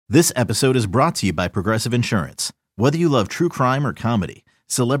This episode is brought to you by Progressive Insurance. Whether you love true crime or comedy,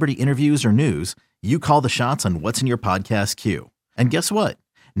 celebrity interviews or news, you call the shots on what's in your podcast queue. And guess what?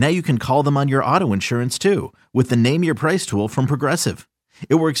 Now you can call them on your auto insurance too with the Name Your Price tool from Progressive.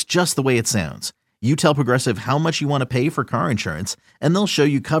 It works just the way it sounds. You tell Progressive how much you want to pay for car insurance, and they'll show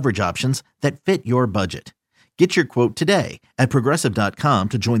you coverage options that fit your budget. Get your quote today at Progressive.com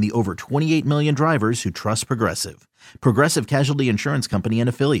to join the over 28 million drivers who trust Progressive. Progressive Casualty Insurance Company and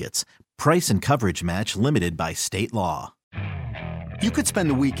Affiliates. Price and coverage match limited by state law. You could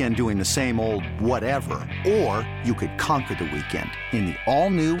spend the weekend doing the same old whatever, or you could conquer the weekend in the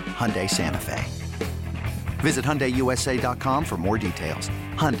all-new Hyundai Santa Fe. Visit HyundaiUSA.com for more details.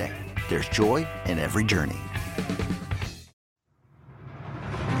 Hyundai, there's joy in every journey.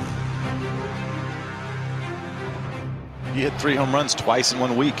 He hit 3 home runs twice in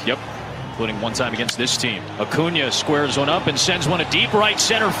 1 week. Yep, including one time against this team. Acuna squares one up and sends one to deep right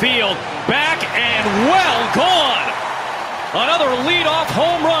center field. Back and well gone. Another leadoff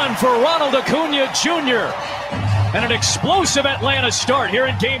home run for Ronald Acuna Jr. And an explosive Atlanta start here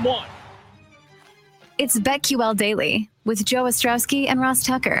in Game 1. It's BetQL Daily with Joe Ostrowski and Ross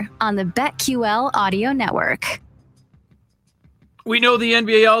Tucker on the BetQL Audio Network. We know the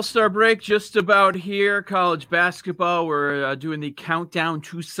NBA All-Star break just about here. College basketball, we're doing the countdown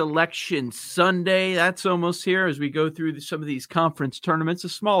to Selection Sunday. That's almost here as we go through some of these conference tournaments. The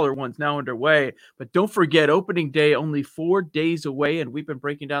smaller ones now underway. But don't forget, opening day only 4 days away, and we've been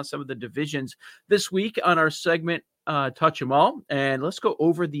breaking down some of the divisions this week on our segment, Touch 'em All. And let's go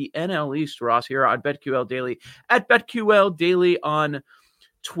over the NL East, Ross, here on BetQL Daily, at BetQL Daily on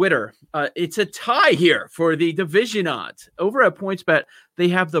Twitter. It's a tie here for the division odds. Over at PointsBet, they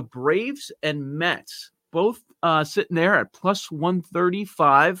have the Braves and Mets both sitting there at plus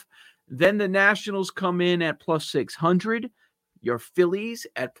 135. Then the Nationals come in at plus 600. Your Phillies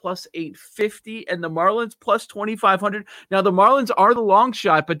at plus 850 and the Marlins plus 2,500. Now, the Marlins are the long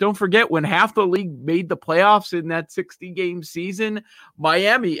shot, but don't forget when half the league made the playoffs in that 60-game season,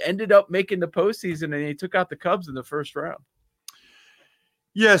 Miami ended up making the postseason and they took out the Cubs in the first round.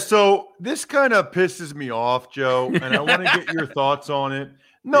 Yeah, so this kind of pisses me off, Joe, and I want to get your thoughts on it.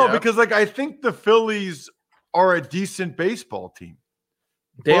 No, because I think the Phillies are a decent baseball team.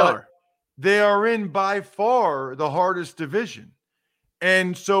 They are. They are in by far the hardest division.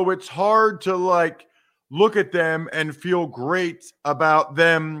 And so it's hard to look at them and feel great about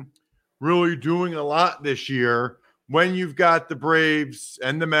them really doing a lot this year when you've got the Braves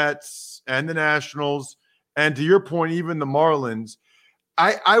and the Mets and the Nationals and, to your point, even the Marlins.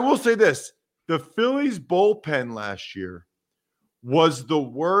 I will say this, the Phillies bullpen last year was the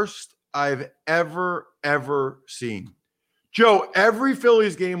worst I've ever seen. Joe, every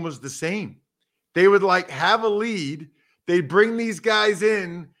Phillies game was the same. They would have a lead. They'd bring these guys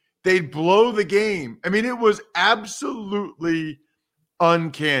in. They'd blow the game. I mean, it was absolutely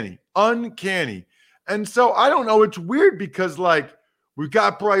uncanny. And so I don't know. It's weird because we've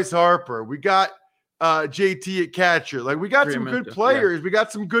got Bryce Harper. We got JT at catcher. We got some good players. Yeah. We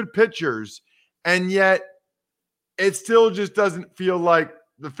got some good pitchers. And yet it still just doesn't feel like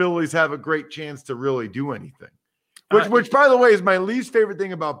the Phillies have a great chance to really do anything. Which by the way, is my least favorite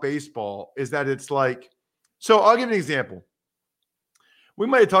thing about baseball is that it's so I'll give you an example. We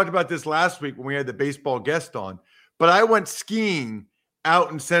might have talked about this last week when we had the baseball guest on, but I went skiing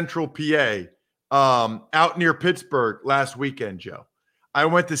out in central PA, out near Pittsburgh last weekend, Joe. I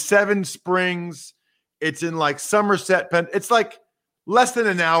went to Seven Springs. It's in Somerset, Penn. It's less than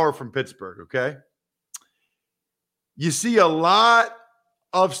an hour from Pittsburgh, okay? You see a lot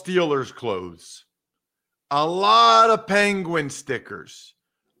of Steelers clothes, a lot of Penguin stickers,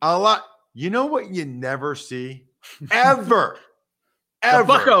 a lot. You know what you never see? Ever. The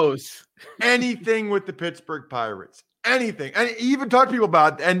Buccos. Anything with the Pittsburgh Pirates. Anything. And even talk to people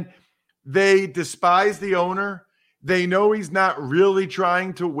about it, and they despise the owner. They know he's not really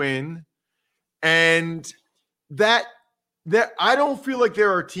trying to win. And that I don't feel like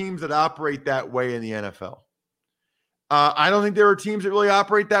there are teams that operate that way in the NFL. I don't think there are teams that really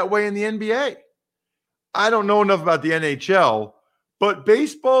operate that way in the NBA. I don't know enough about the NHL, but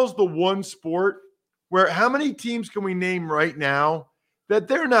baseball's the one sport where how many teams can we name right now that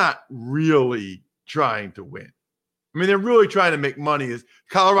they're not really trying to win? I mean, they're really trying to make money. Is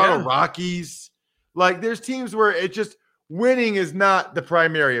Colorado Rockies. There's teams where it just winning is not the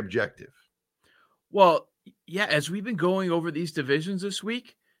primary objective. Well, yeah, as we've been going over these divisions this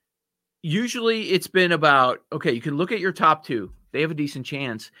week, usually it's been about, okay, you can look at your top two. They have a decent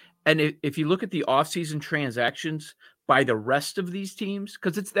chance. And if you look at the offseason transactions by the rest of these teams,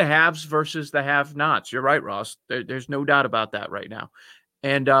 because it's the haves versus the have-nots. You're right, Ross. There's no doubt about that right now.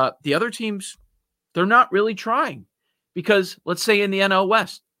 And the other teams, they're not really trying because let's say in the NL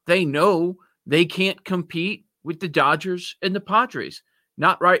West, they know they can't compete with the Dodgers and the Padres.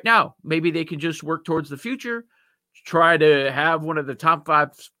 Not right now. Maybe they can just work towards the future, try to have one of the top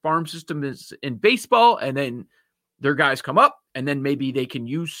 5 farm systems in baseball, and then their guys come up, and then maybe they can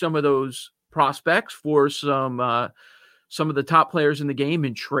use some of those prospects for some of the top players in the game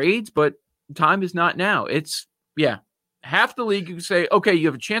in trades, but time is not now. It's, half the league, you can say, okay, you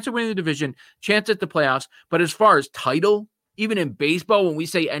have a chance of winning the division, chance at the playoffs, but as far as title, even in baseball, when we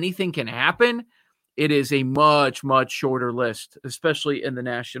say anything can happen, it is a much, much shorter list, especially in the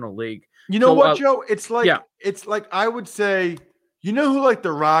National League. You know what, Joe? It's like I would say, you know who like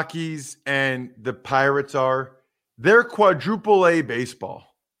the Rockies and the Pirates are? They're quadruple A baseball.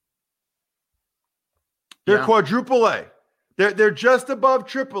 They're quadruple A. They're just above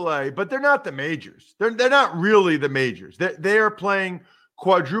triple A, but they're not the majors. They're not really the majors. They are playing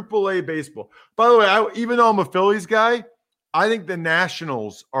quadruple A baseball. By the way, even though I'm a Phillies guy, I think the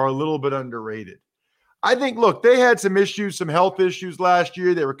Nationals are a little bit underrated. I think, look, they had some issues, some health issues last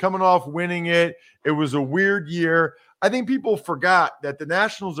year. They were coming off winning it. It was a weird year. I think people forgot that the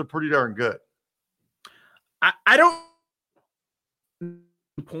Nationals are pretty darn good. I don't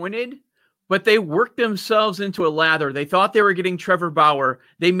pointed, but they worked themselves into a lather. They thought they were getting Trevor Bauer.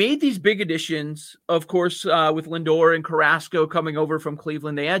 They made these big additions, of course, with Lindor and Carrasco coming over from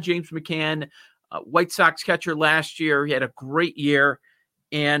Cleveland. They had James McCann, White Sox catcher last year. He had a great year,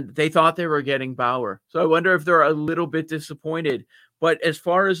 and they thought they were getting Bauer. So I wonder if they're a little bit disappointed. But as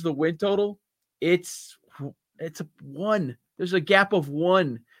far as the win total, it's a 1. There's a gap of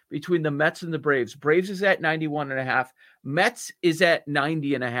 1 between the Mets and the Braves. Braves is at 91.5. Mets is at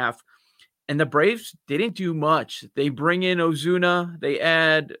 90.5. And the Braves didn't do much. They bring in Ozuna. They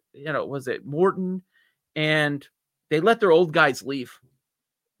add, Morton? And they let their old guys leave.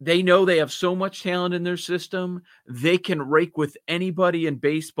 They know they have so much talent in their system. They can rake with anybody in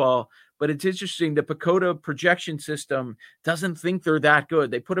baseball. But it's interesting, the PECOTA projection system doesn't think they're that good.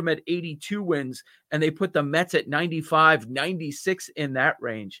 They put them at 82 wins, and they put the Mets at 95, 96 in that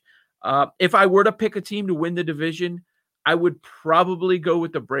range. If I were to pick a team to win the division, I would probably go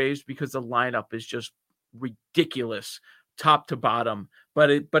with the Braves because the lineup is just ridiculous, top to bottom.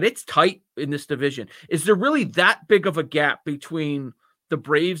 But it's tight in this division. Is there really that big of a gap between the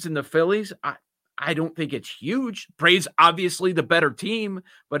Braves and the Phillies? I don't think it's huge. Braves obviously the better team,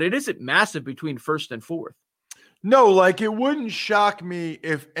 but it isn't massive between first and fourth. No, like it wouldn't shock me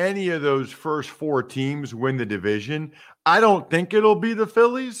if any of those first 4 teams win the division. I don't think it'll be the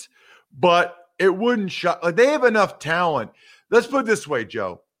Phillies, but it wouldn't shock. Like they have enough talent. Let's put it this way,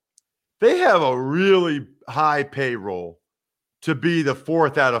 Joe. They have a really high payroll to be the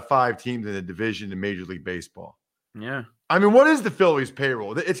 4th out of 5 teams in the division in Major League Baseball. Yeah. I mean, what is the Phillies'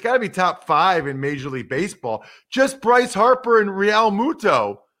 payroll? It's got to be top 5 in Major League Baseball. Just Bryce Harper and Real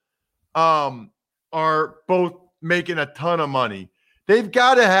Muto are both making a ton of money. They've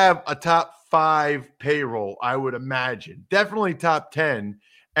got to have a top 5 payroll, I would imagine. Definitely top 10,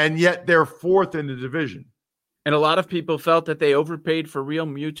 and yet they're 4th in the division. And a lot of people felt that they overpaid for Real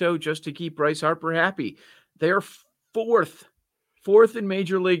Muto just to keep Bryce Harper happy. They're 4th in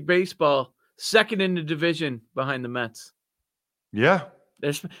Major League Baseball, 2nd in the division behind the Mets. Yeah.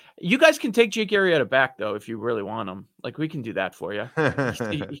 You guys can take Jake Arrieta back, though, if you really want him. Like, we can do that for you.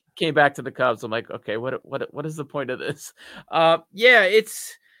 He came back to the Cubs. I'm like, okay, what is the point of this?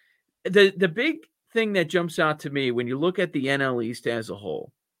 It's the big thing that jumps out to me when you look at the NL East as a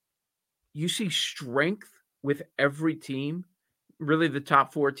whole. You see strength with every team, really the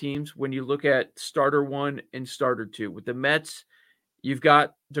top 4 teams, when you look at starter 1 and starter 2. With the Mets, you've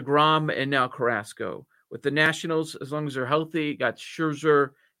got DeGrom and now Carrasco. With the Nationals, as long as they're healthy, you got Scherzer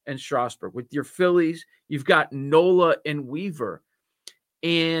and Strasburg. With your Phillies, you've got Nola and Weaver.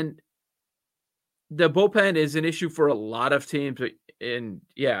 And the bullpen is an issue for a lot of teams. And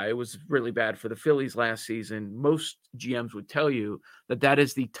yeah, it was really bad for the Phillies last season. Most GMs would tell you that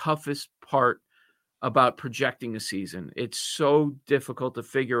is the toughest part about projecting a season. It's so difficult to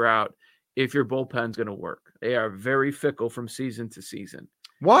figure out if your bullpen's going to work. They are very fickle from season to season.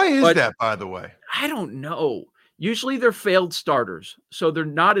 Why is that, by the way? I don't know. Usually they're failed starters, so they're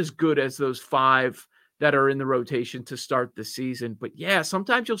not as good as those 5 that are in the rotation to start the season. But yeah,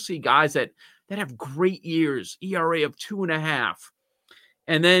 sometimes you'll see guys that have great years, ERA of 2.5.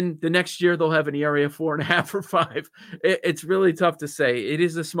 And then the next year they'll have an ERA of 4.5 or 5. It's really tough to say. It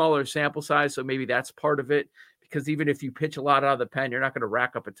is a smaller sample size, so maybe that's part of it. Because even if you pitch a lot out of the pen, you're not going to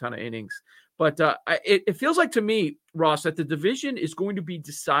rack up a ton of innings. But it feels like to me, Ross, that the division is going to be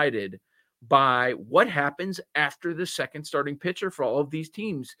decided by what happens after the second starting pitcher for all of these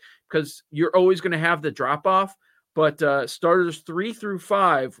teams, because you're always going to have the drop off. But starters 3 through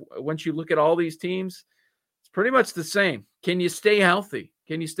 5, once you look at all these teams, it's pretty much the same. Can you stay healthy?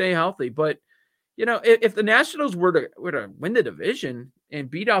 But if the Nationals were to win the division and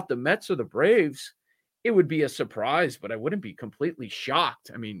beat out the Mets or the Braves, it would be a surprise, but I wouldn't be completely shocked.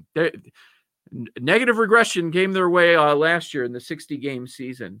 I mean, negative regression came their way last year in the 60-game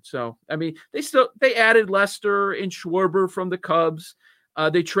season. So, I mean, they added Lester and Schwarber from the Cubs.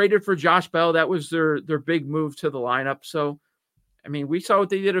 They traded for Josh Bell. That was their big move to the lineup. So, I mean, we saw what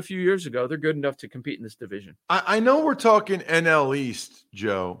they did a few years ago. They're good enough to compete in this division. I know we're talking NL East,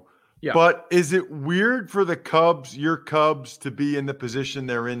 Joe. Yeah. But is it weird for the Cubs, your Cubs, to be in the position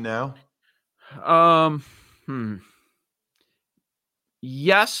they're in now?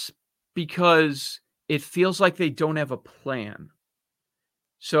 Yes, because it feels like they don't have a plan.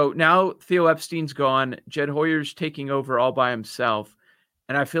 So now Theo Epstein's gone. Jed Hoyer's taking over all by himself.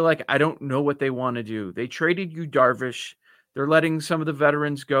 And I feel like I don't know what they want to do. They traded Yu Darvish. They're letting some of the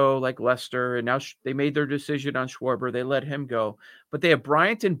veterans go, like Lester. And now they made their decision on Schwarber. They let him go. But they have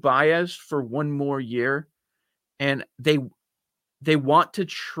Bryant and Baez for one more year. And they want to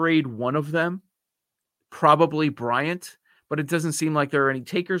trade one of them, probably Bryant. But it doesn't seem like there are any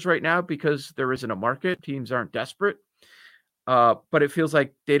takers right now because there isn't a market. Teams aren't desperate. But it feels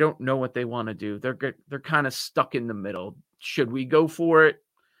like they don't know what they want to do. They're kind of stuck in the middle. Should we go for it?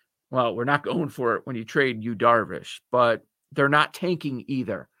 Well, we're not going for it when you trade Yu Darvish, but they're not tanking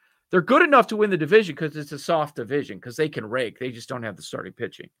either. They're good enough to win the division because it's a soft division because they can rake. They just don't have the starting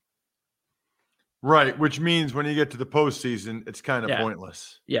pitching. Right, which means when you get to the postseason, it's kind of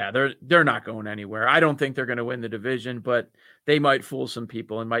pointless. Yeah, they're not going anywhere. I don't think they're going to win the division, but they might fool some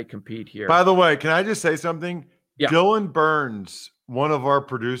people and might compete here. By the way, can I just say something? Yeah. Dylan Burns, one of our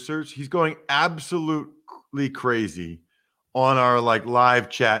producers, he's going absolutely crazy on our live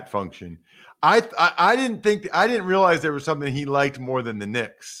chat function. I didn't realize there was something he liked more than the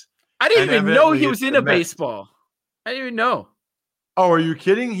Knicks. I didn't even know he was into baseball. I didn't even know. Oh, are you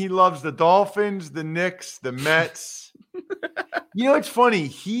kidding? He loves the Dolphins, the Knicks, the Mets. It's funny.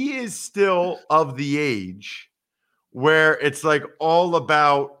 He is still of the age where it's all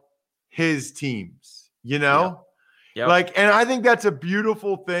about his teams, Yep. And I think that's a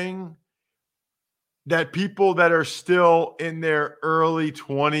beautiful thing that people that are still in their early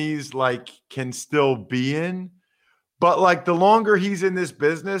 20s can still be in. But the longer he's in this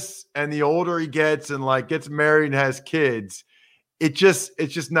business and the older he gets and gets married and has kids, it's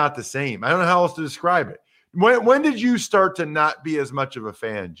just not the same. I don't know how else to describe it. When did you start to not be as much of a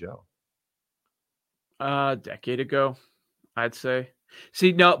fan, Joe? A decade ago, I'd say.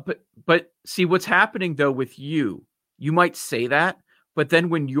 See, no, but see what's happening though with you might say that, but then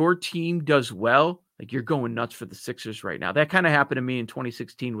when your team does well, you're going nuts for the Sixers right now. That kind of happened to me in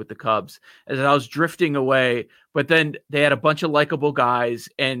 2016 with the Cubs as I was drifting away, but then they had a bunch of likable guys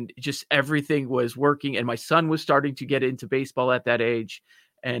and just everything was working. And my son was starting to get into baseball at that age.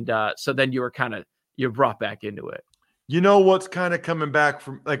 And so then you're brought back into it. What's kind of coming back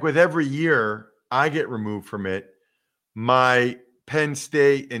from with every year I get removed from it, my Penn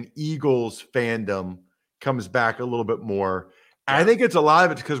State and Eagles fandom comes back a little bit more. Yeah. I think it's a lot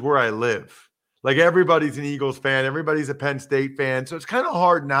of it's because where I live. Everybody's an Eagles fan. Everybody's a Penn State fan. So it's kind of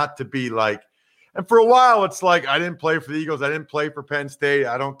hard not to be and for a while, it's I didn't play for the Eagles. I didn't play for Penn State.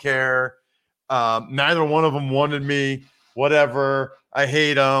 I don't care. Neither one of them wanted me. Whatever. I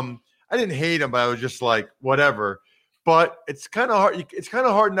hate them. I didn't hate them, but I was just whatever. But it's kind of hard. It's kind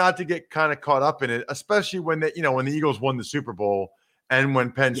of hard not to get kind of caught up in it, especially when the Eagles won the Super Bowl and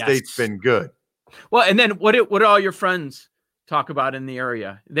when Penn State's been good. Well, and then what do all your friends talk about in the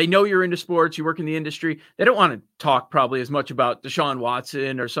area? They know you're into sports, you work in the industry. They don't want to talk probably as much about Deshaun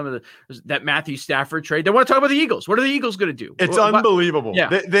Watson or some of that Matthew Stafford trade. They want to talk about the Eagles. What are the Eagles going to do? It's unbelievable. Yeah.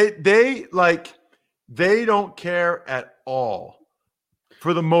 They don't care at all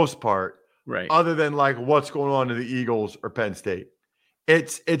for the most part, right? Other than what's going on in the Eagles or Penn State.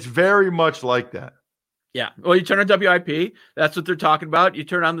 It's very much like that. Yeah. Well, you turn on WIP, that's what they're talking about. You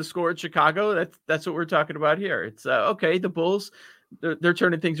turn on the score at Chicago, that's what we're talking about here. It's okay. The Bulls, they're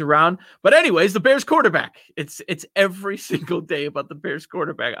turning things around. But anyways, the Bears quarterback. It's every single day about the Bears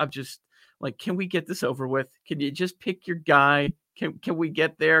quarterback. I'm just can we get this over with? Can you just pick your guy? Can we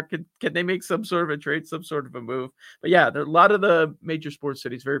get there? Can they make some sort of a trade, some sort of a move? But yeah, a lot of the major sports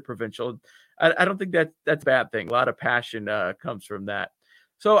cities very provincial. I don't think that's a bad thing. A lot of passion comes from that.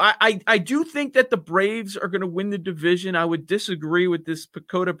 So I do think that the Braves are going to win the division. I would disagree with this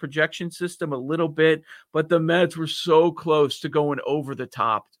PECOTA projection system a little bit, but the Mets were so close to going over the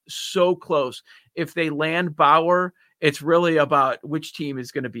top. So close. If they land Bauer, it's really about which team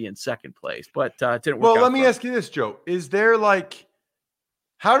is going to be in second place. But it didn't work out. Well, let me ask you this, Joe. Is there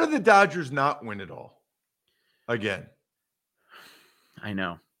how did the Dodgers not win it all again? I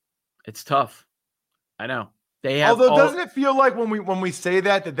know. It's tough. I know. They have. Although, doesn't it feel like when we say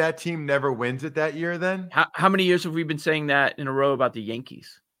that team never wins it that year? Then how many years have we been saying that in a row about the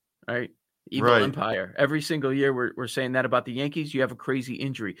Yankees? Right, evil empire. Every single year we're saying that about the Yankees. You have a crazy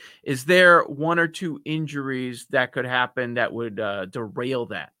injury. Is there one or two injuries that could happen that would derail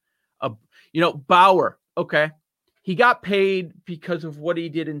that? Bauer. Okay, he got paid because of what he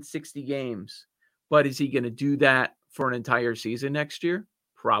did in 60 games, but is he going to do that for an entire season next year?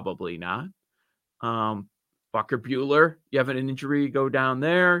 Probably not. Walker Buehler, you have an injury, go down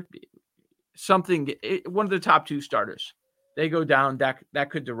there. One of the top two starters, they go down, that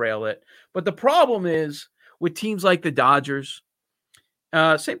could derail it. But the problem is with teams like the Dodgers,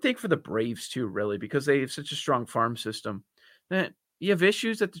 same thing for the Braves too, really, because they have such a strong farm system. That you have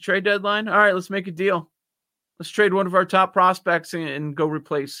issues at the trade deadline. All right, let's make a deal. Let's trade one of our top prospects and go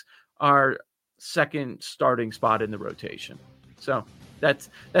replace our second starting spot in the rotation. So that's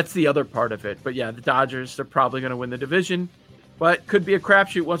the other part of it. But yeah, the Dodgers, they're probably going to win the division, but could be a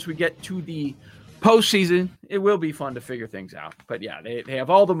crapshoot once we get to the postseason. It will be fun to figure things out. But yeah, they have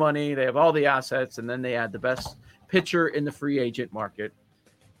all the money, they have all the assets, and then they add the best pitcher in the free agent market.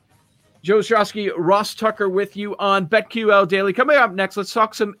 Joe Ostrowski, Ross Tucker with you on BetQL Daily. Coming up next, let's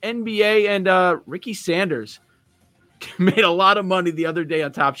talk some NBA and Ricky Sanders made a lot of money the other day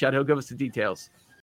on Top Shot. He'll give us the details.